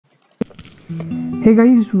Hey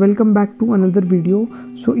guys, welcome back to another video.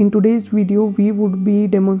 So in today's video we would be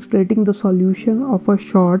demonstrating the solution of a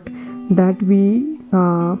short that we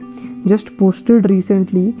just posted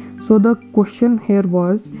recently. So the question here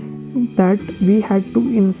was that we had to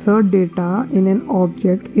insert data in an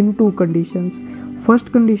object in two conditions.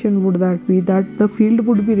 First condition would that be that the field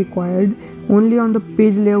would be required only on the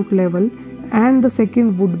page layout level, and the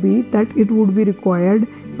second would be that it would be required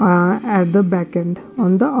at the backend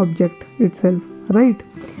on the object itself, right?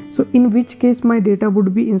 So in which case my data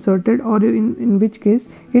would be inserted, or in which case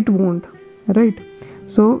it won't, right?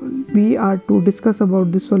 So we are to discuss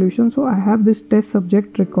about this solution. So I have this test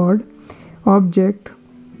subject record object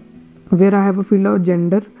where I have a field of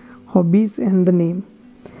gender, hobbies and the name.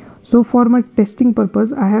 So for my testing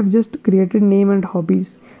purpose I have just created name and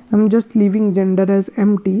hobbies. I'm just leaving gender as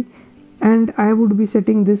empty, and I would be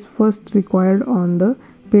setting this first required on the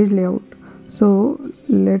page layout. So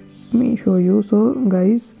let me show you. So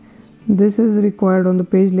guys, this is required on the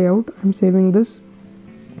page layout. I'm saving this,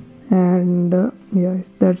 and yes,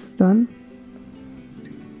 that's done.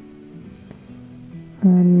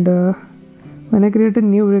 And when I create a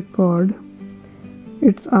new record,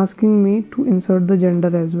 it's asking me to insert the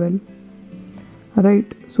gender as well, right?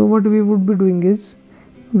 So what we would be doing is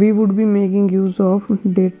we would be making use of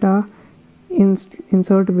data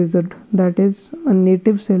insert wizard, that is a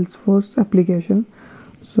native Salesforce application.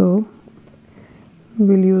 So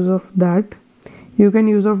we'll use of that. You can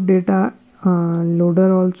use of data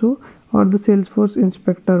loader also, or the Salesforce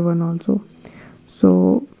inspector one also.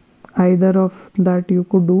 So either of that you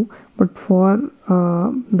could do, but for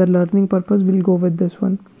the learning purpose we'll go with this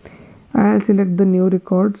one. I'll select the new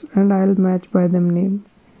records and I'll match by them name.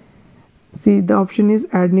 See, the option is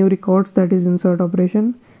add new records, that is insert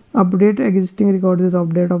operation. Update existing records is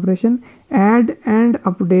update operation. Add and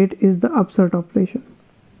update is the upsert operation.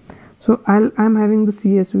 So I'm having the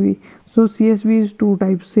CSV. So CSV is two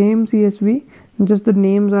types, same CSV, just the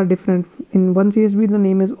names are different. In one CSV the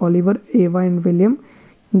name is Oliver, Ava and William.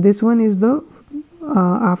 This one is the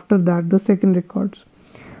after that the second records.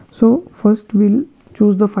 So first we'll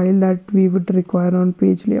choose the file that we would require on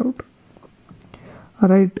page layout.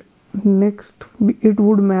 Alright, next it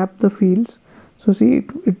would map the fields. So see,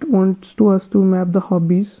 it wants us to map the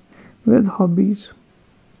hobbies with hobbies.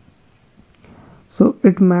 So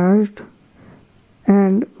it matched,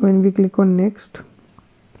 and when we click on next,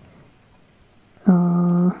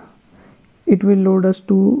 it will load us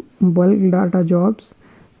to bulk data jobs.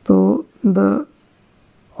 So the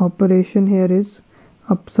operation here is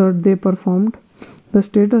upsert they performed. The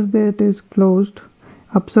status that is closed.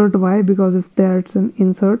 Upsert why? Because if that's an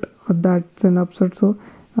insert or that's an upsert, so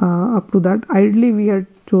up to that ideally we had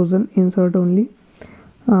chosen insert only.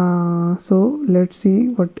 So let's see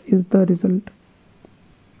what is the result.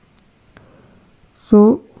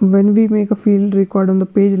 So when we make a field required on the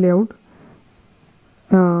page layout,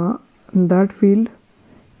 that field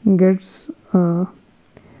gets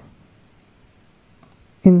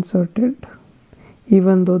inserted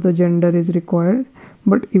even though the gender is required,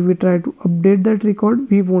 but if we try to update that record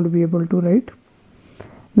we won't be able to, right?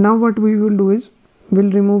 Now what we will do is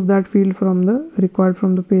we'll remove that field from the required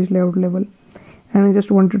from the page layout level, and I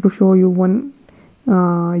just wanted to show you one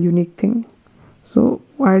unique thing. So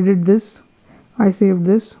I did this, I saved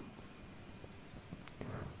this.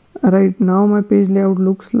 Right now my page layout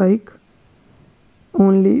looks like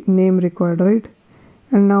only name required, right?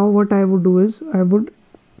 And now what I would do is I would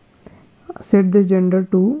set this gender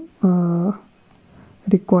to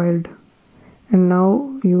required, and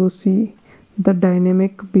now you see the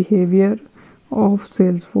dynamic behavior of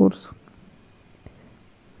Salesforce.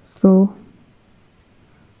 So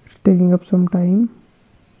it's taking up some time.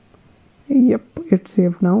 Yep, it's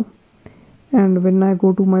saved now. And when I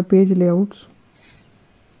go to my page layouts,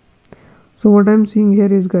 so what I'm seeing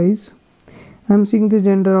here is, guys, I'm seeing the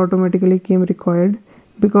gender automatically came required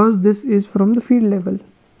because this is from the field level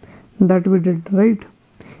that we did, right?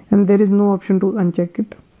 And there is no option to uncheck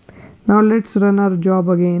it. Now let's run our job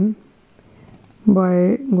again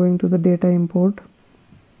by going to the data import,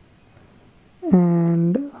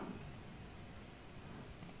 and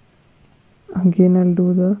again I'll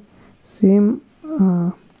do the same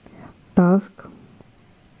task.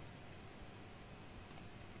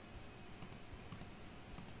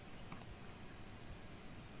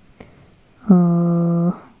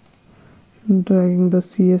 Dragging the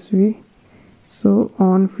CSV. So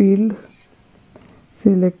on field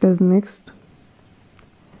select as next,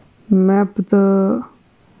 map the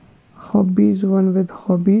hobbies one with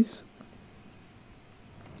hobbies,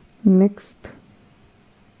 next.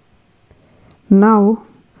 Now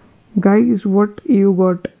guys, what you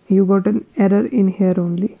got you got an error in here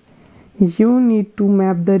only. You need to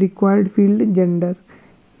map the required field gender.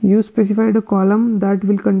 You specified a column that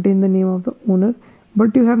will contain the name of the owner,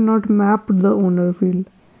 but you have not mapped the owner field,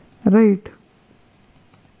 right?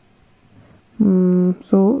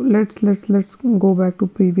 So let's go back to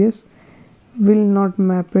previous. We'll not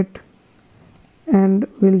map it, and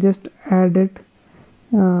we'll just add it.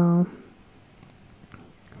 Add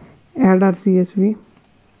our CSV.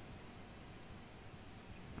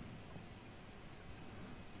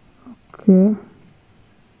 Okay,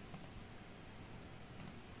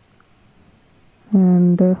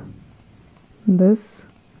 and this,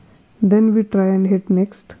 then we try and hit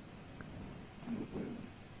next.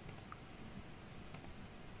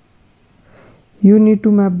 You need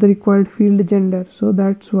to map the required field gender, so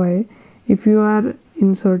that's why if you are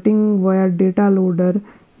inserting via data loader,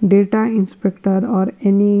 data inspector, or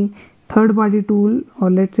any third-party tool,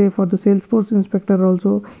 or let's say for the Salesforce inspector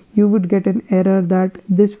also, you would get an error that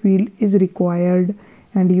this field is required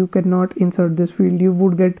and you cannot insert this field. You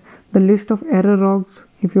would get the list of error logs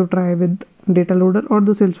if you try with data loader or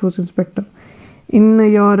the Salesforce inspector. In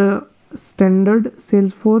your standard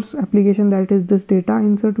Salesforce application, that is this data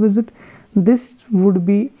insert widget, this would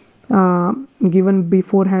be given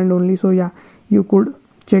beforehand only. So yeah, you could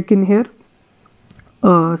check in here.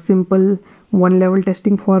 Simple one level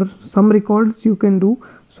testing for some records you can do,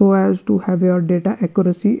 so as to have your data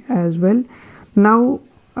accuracy as well. Now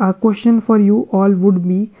a question for you all would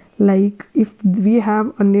be, like, if we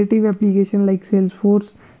have a native application like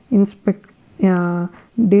Salesforce inspect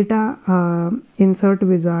data insert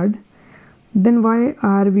wizard, then why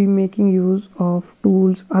are we making use of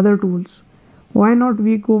tools, other tools? Why not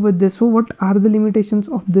we go with this? So what are the limitations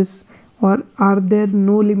of this, or are there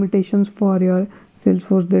no limitations for your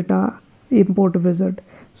Salesforce data import wizard?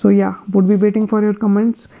 So yeah, would be waiting for your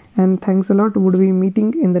comments, and thanks a lot. Would be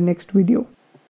meeting in the next video.